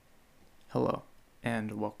Hello,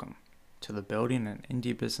 and welcome to the Building an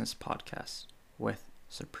Indie Business Podcast with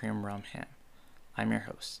Supreme Rum Ham. I'm your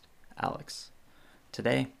host, Alex.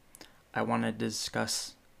 Today, I wanted to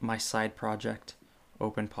discuss my side project,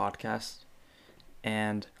 Open Podcast,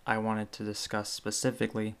 and I wanted to discuss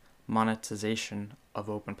specifically monetization of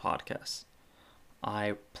Open Podcasts.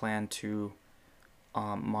 I plan to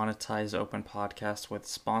monetize Open Podcasts with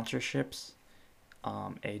sponsorships,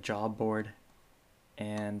 a job board,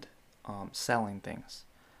 and selling things.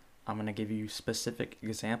 I'm going to give you specific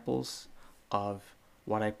examples of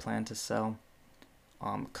what I plan to sell,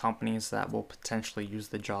 companies that will potentially use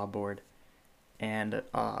the job board, and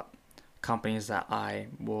companies that I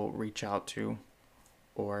will reach out to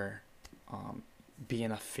or be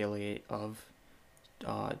an affiliate of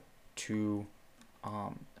to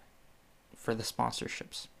for the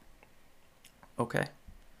sponsorships. Okay,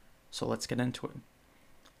 so let's get into it.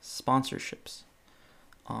 Sponsorships.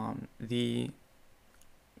 The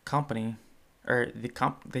company or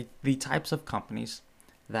the types of companies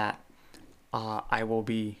that I will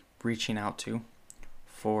be reaching out to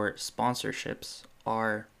for sponsorships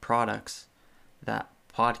are products that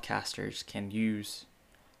podcasters can use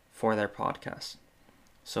for their podcasts.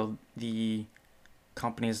 So the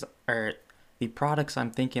companies or the products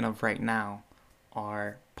I'm thinking of right now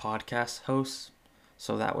are podcast hosts.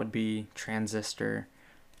 So that would be Transistor,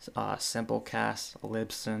 Simplecast,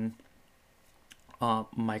 Libsyn,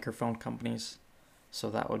 microphone companies. So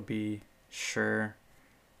that would be Shure,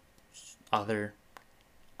 other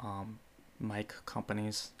mic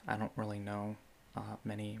companies. I don't really know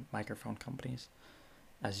many microphone companies,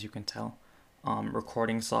 as you can tell.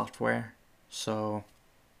 Recording software, so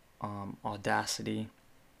Audacity,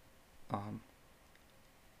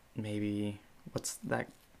 maybe what's that?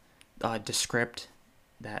 Descript,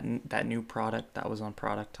 that new product that was on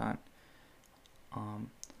Product Hunt.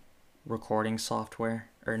 Recording software,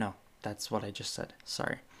 or no, that's what I just said.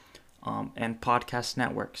 Sorry. And podcast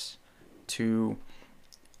networks to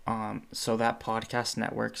so that podcast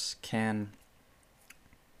networks can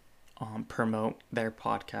promote their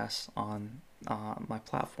podcasts on my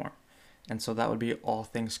platform. And so that would be All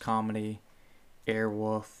Things Comedy,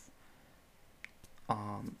 Airwolf,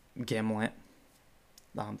 Gimlet.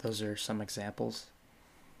 Those are some examples.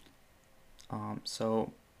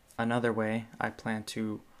 So another way I plan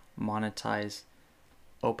to monetize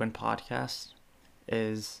Open Podcast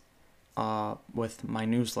is with my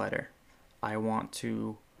newsletter. I want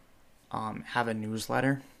to have a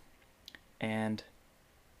newsletter, and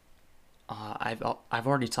I've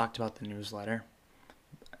already talked about the newsletter,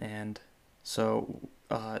 and so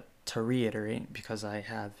to reiterate, because I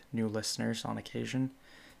have new listeners on occasion,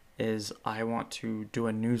 is I want to do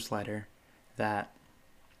a newsletter that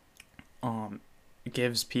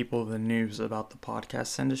gives people the news about the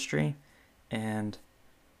podcast industry and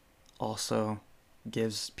also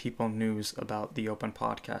gives people news about the Open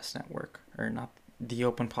Podcast Network, or not the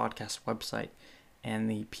Open Podcast website, and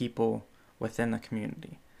the people within the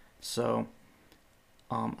community. So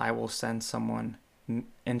I will send someone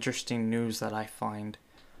interesting news that I find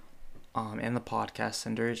in the podcast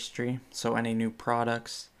industry. So any new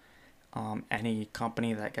products, any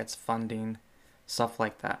company that gets funding, stuff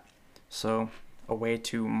like that. So a way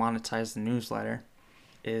to monetize the newsletter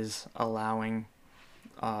is allowing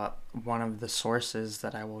one of the sources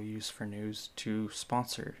that I will use for news to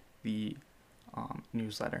sponsor the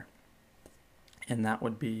newsletter. And that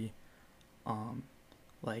would be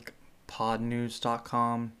like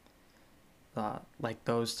podnews.com, like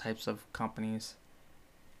those types of companies.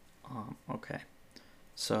 Okay.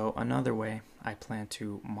 So another way I plan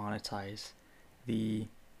to monetize the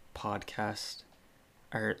podcast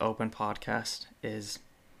or Open Podcast is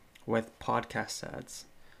with podcast ads.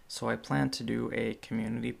 So I plan to do a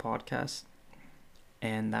community podcast,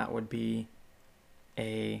 and that would be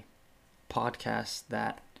a podcast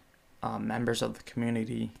that members of the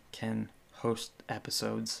community can host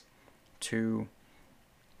episodes to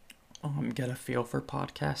get a feel for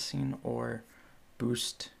podcasting or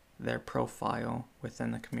boost their profile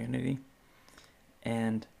within the community.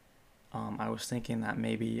 And I was thinking that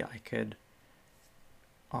maybe I could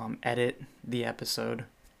edit the episode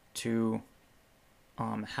to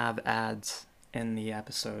have ads in the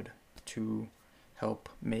episode to help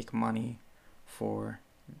make money for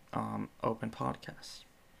Open Podcasts.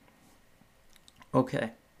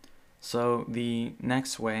 Okay, so the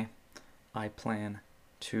next way I plan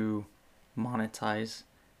to monetize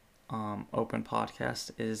Open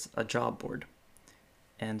Podcast is a job board.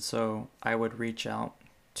 And so I would reach out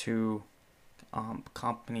to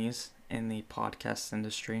companies in the podcast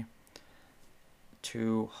industry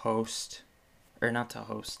to host, or not to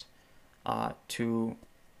host, to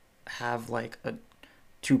have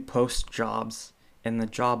to post jobs in the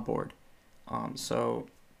job board. So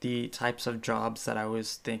the types of jobs that I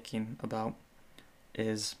was thinking about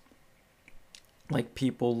is like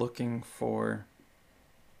people looking for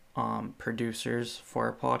producers for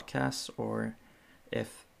a podcast, or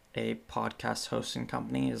if a podcast hosting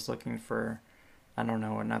company is looking for, I don't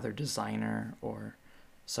know, another designer or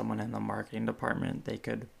someone in the marketing department, they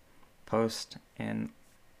could post in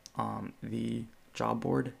the job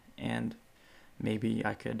board, and maybe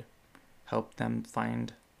I could help them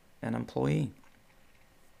find an employee.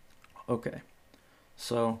 Okay,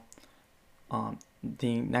 so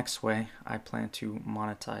the next way I plan to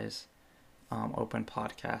monetize Open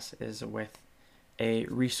Podcast is with a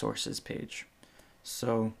resources page.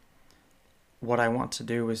 So what I want to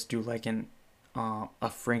do is do like a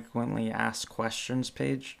frequently asked questions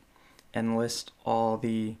page and list all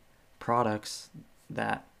the products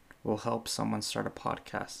that will help someone start a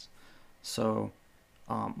podcast. So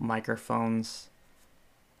microphones,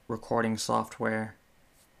 recording software,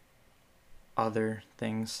 other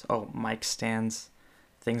things, mic stands,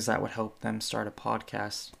 things that would help them start a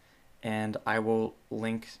podcast. And I will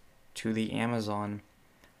link to the Amazon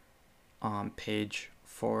page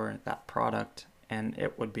for that product, and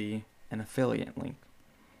it would be an affiliate link.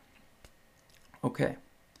 Okay,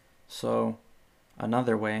 so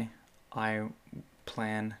another way I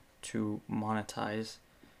plan to monetize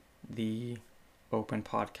the Open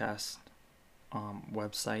Podcast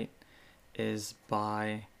website is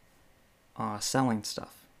by selling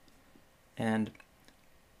stuff. And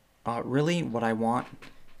really what I want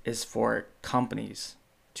is for companies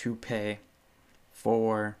to pay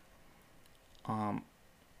for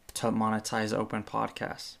to monetize Open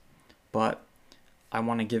Podcasts. But I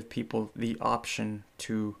want to give people the option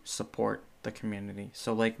to support the community.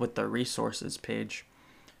 So like with the resources page,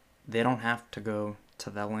 they don't have to go to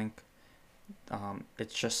the link.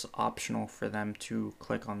 It's just optional for them to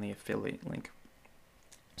click on the affiliate link.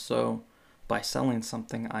 So by selling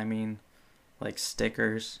something, I mean like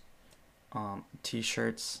stickers,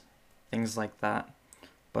 t-shirts, things like that,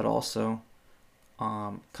 but also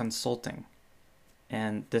consulting.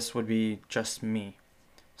 And this would be just me.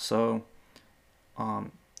 So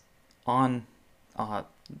on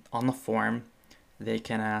the forum, they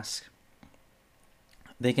can ask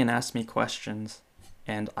me questions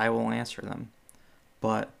and I will answer them.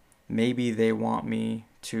 But maybe they want me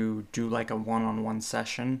to do like a one-on-one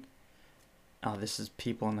session. This is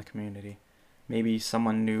people in the community. Maybe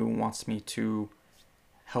someone new wants me to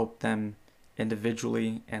help them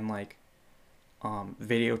individually and like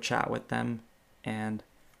video chat with them and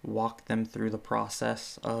walk them through the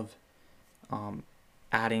process of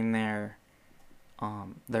adding their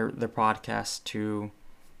podcast to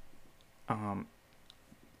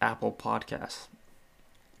Apple Podcasts.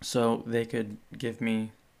 So they could give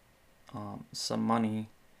me some money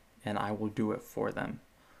and I will do it for them.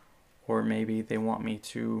 Or maybe they want me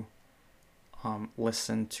to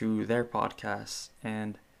listen to their podcasts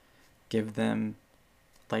and give them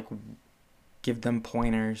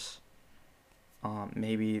pointers.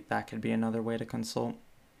 Maybe that could be another way to consult.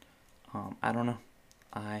 I don't know.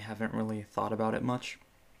 I haven't really thought about it much.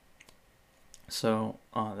 So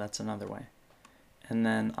that's another way. And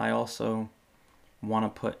then I also want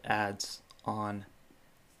to put ads on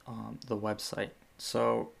the website.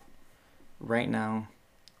 So right now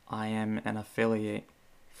I am an affiliate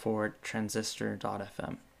for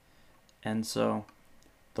transistor.fm. And so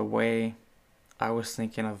the way I was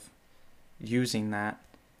thinking of using that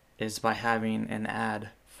is by having an ad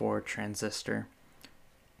for Transistor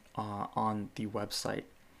on the website.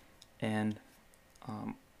 And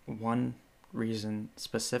one reason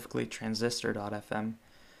specifically transistor.fm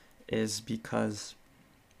is because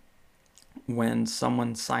when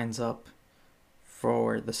someone signs up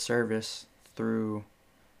for the service through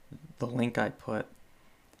the link I put,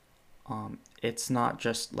 it's not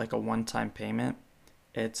just like a one-time payment.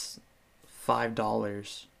 It's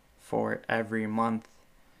 $5 for every month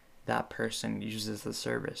that person uses the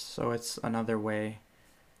service. So it's a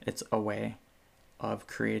way of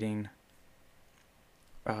creating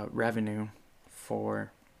recurring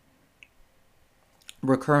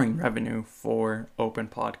revenue for Open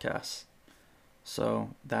Podcasts. So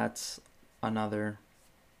that's another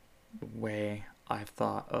way I've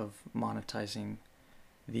thought of monetizing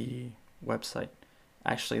the website.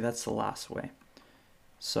 Actually, that's the last way.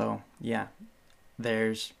 So yeah,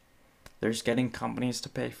 there's getting companies to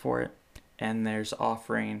pay for it, and there's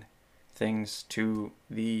offering things to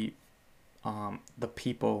the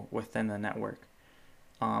people within the network.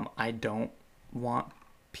 I don't want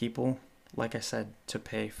people, like I said, to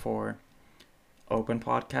pay for open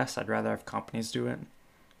podcasts. I'd rather have companies do it.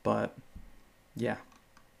 But yeah.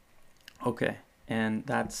 Okay. And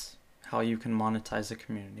that's how you can monetize a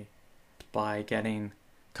community, by getting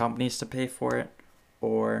companies to pay for it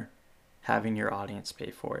or having your audience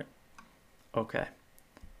pay for it. Okay.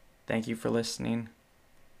 Thank you for listening.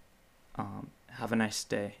 Have a nice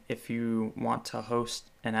day. If you want to host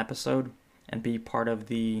an episode and be part of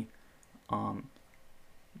the open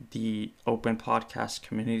podcast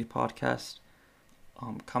community podcast,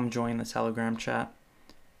 come join the Telegram chat.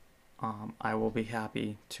 I will be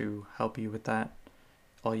happy to help you with that.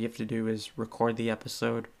 All you have to do is record the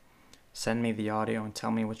episode, send me the audio, and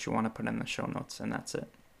tell me what you want to put in the show notes, and that's it.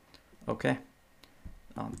 Okay.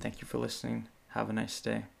 Thank you for listening. Have a nice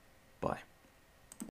day. Bye.